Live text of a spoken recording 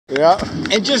Yeah.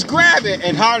 And just grab it,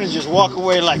 and Harden just walk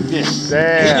away like this.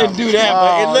 Damn. He didn't do that,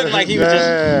 but it looked like he was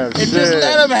just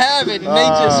let him have it,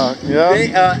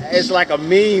 and it's like a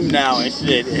meme now and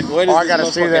shit. And what is I gotta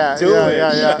see that. Doing?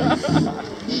 Yeah.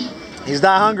 He's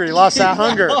not hungry. He lost that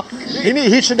hunger.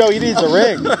 He should know he needs a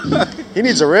ring. He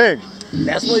needs a ring.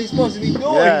 That's what he's supposed to be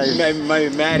doing. Yeah, he's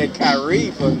mad at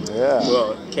Kyrie, but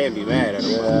well, can't be mad at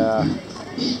him. Yeah.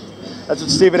 That's what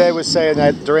Stephen A. was saying,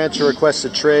 that Durant should request a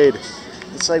trade.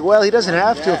 It's like, well, he doesn't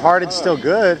have to if Harden's still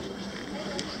good.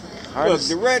 Look,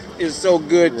 Durant is so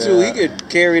good, too. He could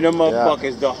carry them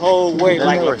motherfuckers the whole way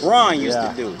like LeBron used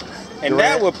to do. And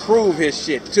that would prove his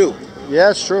shit, too.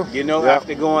 Yeah, it's true. You know,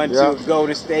 after going to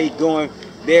Golden State, going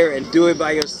there and do it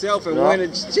by yourself and win a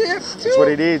chip, too. That's what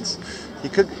he needs. He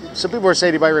could. Some people are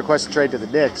saying he might request a trade to the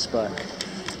Knicks, but...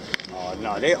 Oh,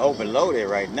 no, they're overloaded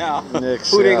right now. Knicks,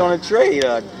 Who they going to trade?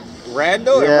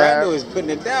 Randall? And Randall is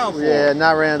putting it down for him.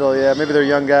 not Randall. Yeah, maybe they're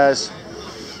young guys.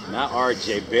 Not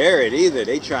R.J. Barrett either.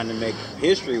 They trying to make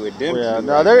history with them. Yeah,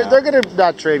 no, they're going to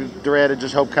not trade Durant and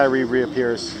just hope Kyrie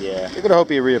reappears. Yeah. They're going to hope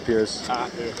he reappears.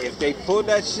 If they pull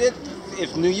that shit,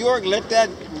 if New York let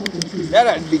that'd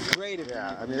be great.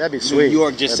 I mean, that'd be sweet. New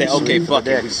York just say, okay, fuck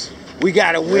it. We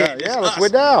got to win. Yeah, let's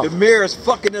win now. The mirror's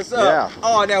fucking us up. Yeah.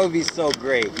 Oh, that would be so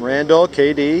great. Randall,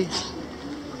 KD,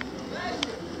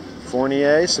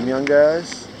 Fournier, some young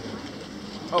guys.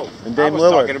 Oh, and Dame I was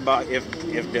Lillard. talking about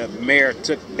if the mayor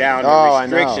took down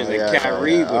the restrictions and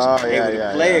Kyrie was able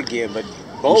to play again, but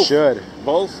both he should.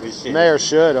 Both Mayor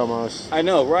should almost. I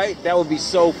know, right? That would be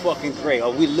so fucking great.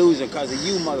 Oh, we losing because of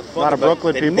you, motherfucker. A lot of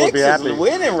Brooklyn people would be happy. Is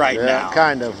winning right now.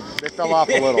 Kind of. They fell off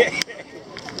a little.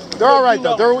 They're all right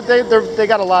though. They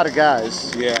got a lot of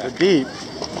guys. Yeah. They're deep.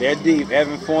 They're deep.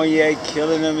 Evan Fournier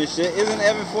killing them and shit. Isn't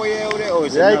Evan Fournier over there? Or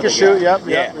is he can shoot. Guy?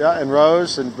 Yep. And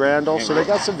Rose and Randall. So they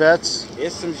got some vets.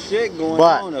 There's some shit going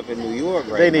on up in New York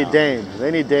right now. They need Dame. They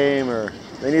need Dame, or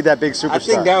they need that big superstar. I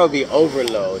think that would be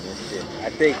overload and shit. I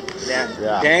think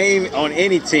that Dame on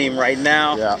any team right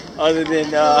now, other than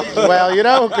well, you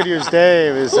know who could use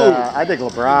Dame is I think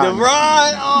LeBron.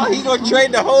 LeBron, oh, he gonna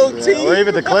trade the whole team, or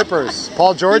even the Clippers.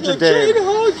 Paul George and Dame. Trade the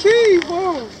whole team,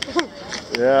 bro.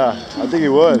 Yeah, I think he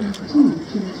would.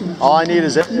 All I need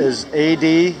is AD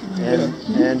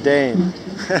and Dame.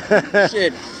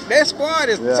 Shit, that squad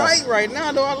is tight right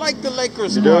now, though. I like the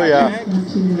Lakers squad,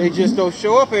 man. They just don't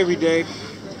show up every day.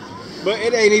 But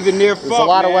it ain't even their fault. There's a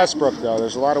lot of Westbrook, though.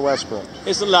 There's a lot of Westbrook.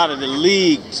 It's a lot of the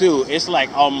league, too. It's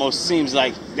like almost seems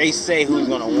like they say who's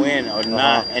going to win or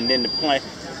not, and then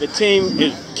the team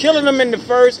is killing them in the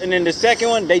first, and then the second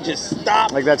one, they just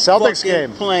stop. Like that Celtics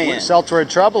game. Playing. Celtics were in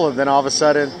trouble, and then all of a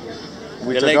sudden,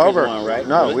 we took over. Won, right?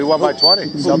 No, we won by 20.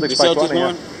 Celtics by 20.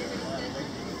 Won?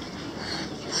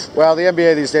 Well, the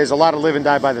NBA these days, a lot of live and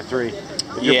die by the three.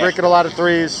 If you're breaking a lot of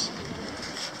threes.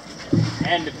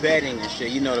 And the betting and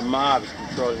shit. You know, the mob is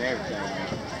controlling everything.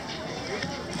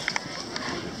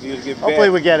 Hopefully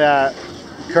we get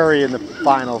Curry in the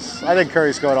finals. I think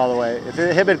Curry's going all the way. If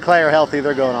him and Clay are healthy,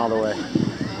 they're going all the way.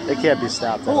 They can't be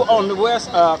stopped. Who on the West?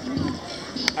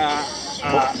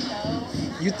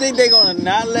 You think they're going to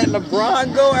not let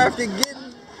LeBron go after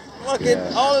getting fucking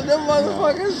all of them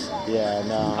motherfuckers? Yeah,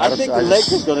 no. I think the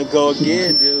Lakers going to go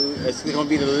again, dude. It's going to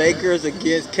be the Lakers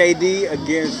against KD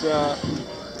against...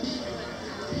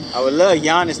 I would love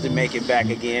Giannis to make it back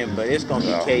again, but it's going to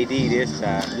be KD this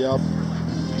time. Yep.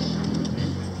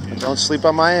 Don't sleep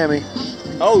on Miami.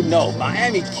 Oh, no.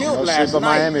 Miami killed last night. Don't sleep on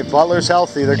Miami. Butler's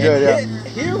healthy. They're good,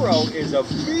 Hero is a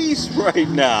beast right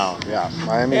now. Yeah,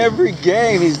 Miami. Every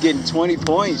game he's getting 20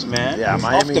 points, man. Yeah,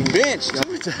 Miami. Off the bench.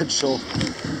 Potential.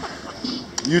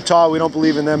 Utah, we don't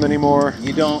believe in them anymore.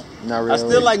 You don't? Not really. I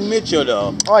still like Mitchell,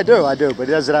 though. Oh, I do, but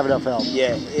he doesn't have enough help.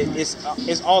 Yeah,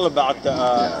 it's all about the,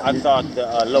 I thought,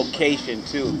 the location,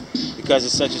 too. Because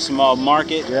it's such a small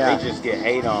market, they just get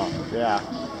hate on. Yeah.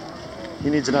 He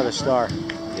needs another star.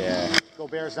 Yeah.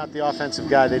 Gobert's not the offensive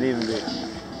guy they need him to be.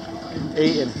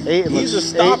 Ayton he's a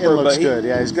stopper, looks good.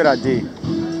 Yeah, he's good on D.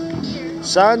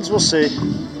 Suns, we'll see.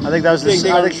 I think that was they're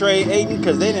going to trade Ayton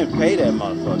because they didn't pay that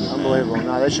motherfucker. Unbelievable. Man.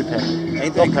 No, they should pay him.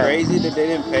 Ain't that crazy that they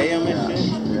didn't pay him and shit?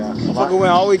 Yeah. Motherfucker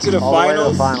went all the way to the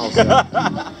finals.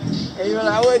 And you're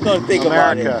like, I wasn't going to think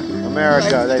about it.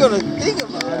 America. They're going to think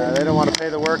about it. They don't want to pay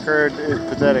the worker. It's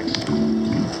pathetic. I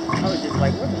was just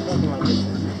like, what the fuck am I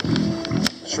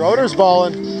listening? Schroeder's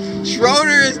balling. Schroeder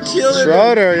is killing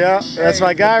Schroeder, that's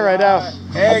my guy right now.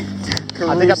 Caruso.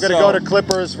 I think I'm going to go to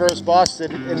Clippers versus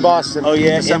Boston in Boston. Oh,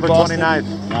 yeah? December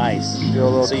 29th. Nice.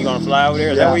 So you're going to fly over there?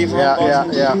 Is that where you're from?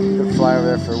 Boston? Yeah. Going to fly over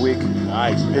there for a week.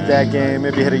 Nice, man. Hit that game.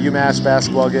 Maybe hit a UMass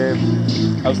basketball game.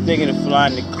 I was thinking of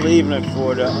flying to Cleveland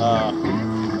for the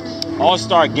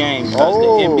All-Star game because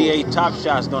the NBA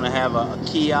TopShop is going to have a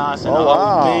kiosk and a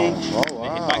whole thing. Oh, wow.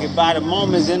 And if I could buy the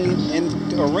moments in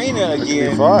the arena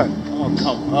again, fun. I'm going to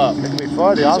come up. It can be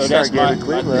fun. The All-Star game in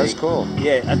Cleveland. That's cool.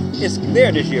 Yeah, it's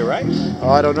there this year, right? Oh,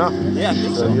 I don't know. Yeah, I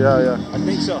think so. Yeah. I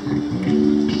think so.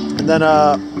 And then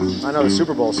I know the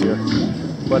Super Bowl's here,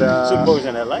 but Super Bowl's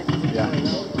in LA. Yeah.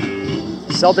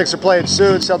 Celtics are playing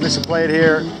soon. Celtics are playing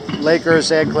here.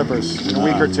 Lakers and Clippers in a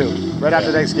week or two, right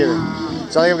after Thanksgiving.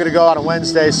 So I think I'm going to go on a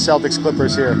Wednesday. Celtics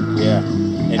Clippers here. Yeah.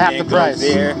 And half the price.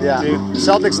 There too.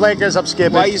 Celtics Lakers. I'm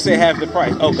skipping. Why you say half the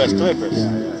price? Oh, because Clippers.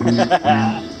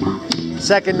 Yeah.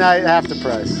 Second night, half the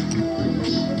price.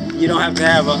 You don't have to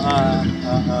have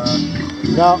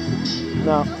No.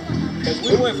 Because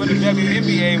we went for the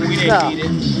WNBA and we didn't need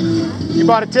it. You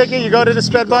bought a ticket, you go to the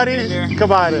spend money,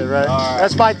 come on in, right?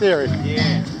 That's my theory.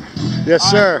 Yeah. Yes,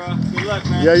 sir. Right, good luck,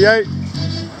 man. Yeah.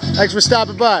 Thanks for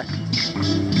stopping by.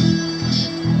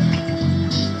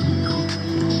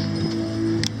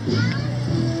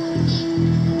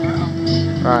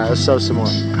 All right, let's sew some more.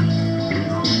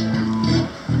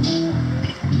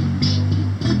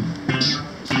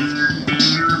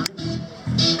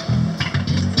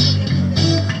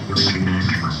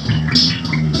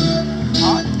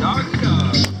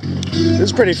 This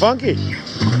is pretty funky.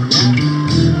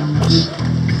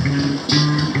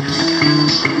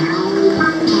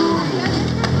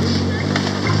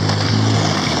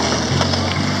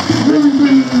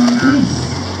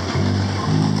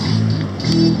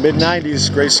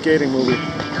 Mid-90s, great skating movie.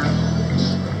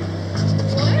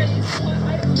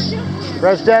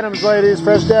 Fresh denims, ladies,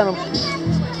 fresh denim.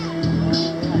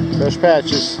 Fresh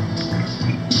patches.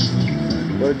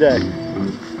 What a day.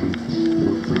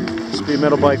 Speed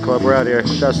Metal Bike Club, we're out here.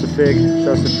 Shouts to Fig,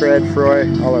 shouts to Fred, Froy,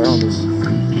 all our homies.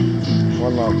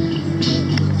 One love.